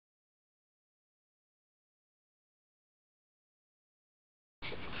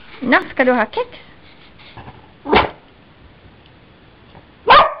Nå, ska du ha kex?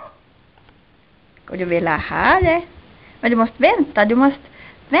 Och du vill ha det. Men du måste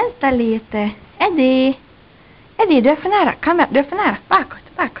vänta lite. Eddy, du är för nära. Kamera, du är för nära.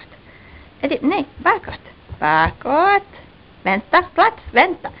 Bakåt. Eddy, nej, bakåt. Vänta, plats,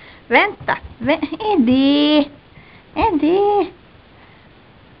 vänta. Eddy.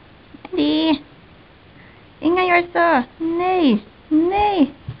 Inga gör så. Nej.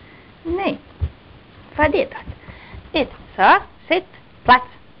 Far dit. Så, sitt, plats.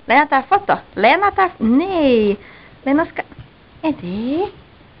 Lena tar foto. Nej. Lena ska... Eddy.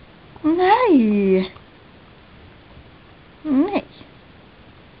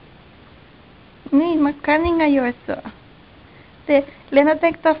 Nej, man kan inga göra så. Lena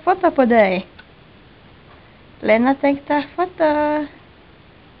tänkte ta foto på dig. Lena tänkte ta foto.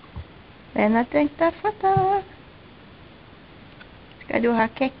 Ska du ha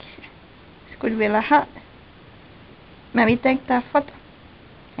kex? Skulle du vilja ha? Men vi tänkte ta foto.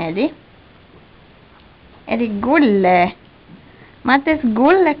 Eddy Gulle. Mattes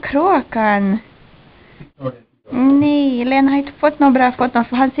gullekråkan. Nej, Lena har inte fått några bra foton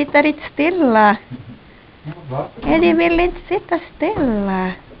för han sitter inte stilla. Eddy vill inte sitta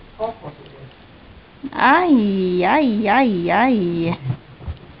stilla. Aj.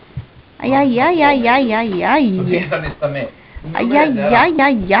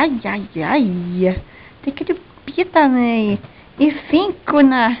 Tycker du bita mig i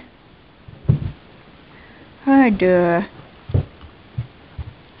finkorna? Hör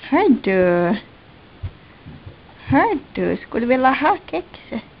du, skulle du vilja ha kex?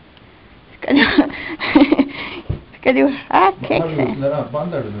 Ska du ha kex?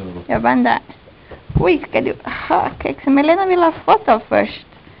 Jag bandar. Oj, ska du ha kex? Men Lena vill ha foto först.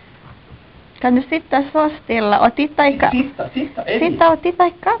 Kan du sitta så stilla och titta i sitta och titta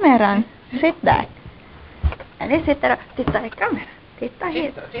i kameran? Sitt där. Eller sitter och tittar i kameran. Titta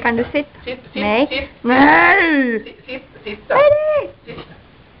hit. Kan du sitta? Nej. Sitta.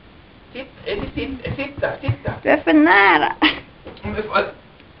 Du är för nära.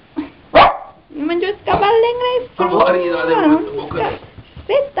 Men du ska vara längre ifrån.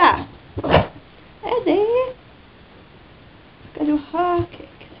 Sitta. Eddy. Ska du ha kex?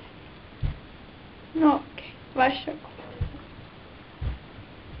 Okej, varsågod.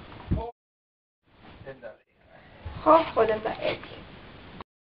 Ha på den där Eddy.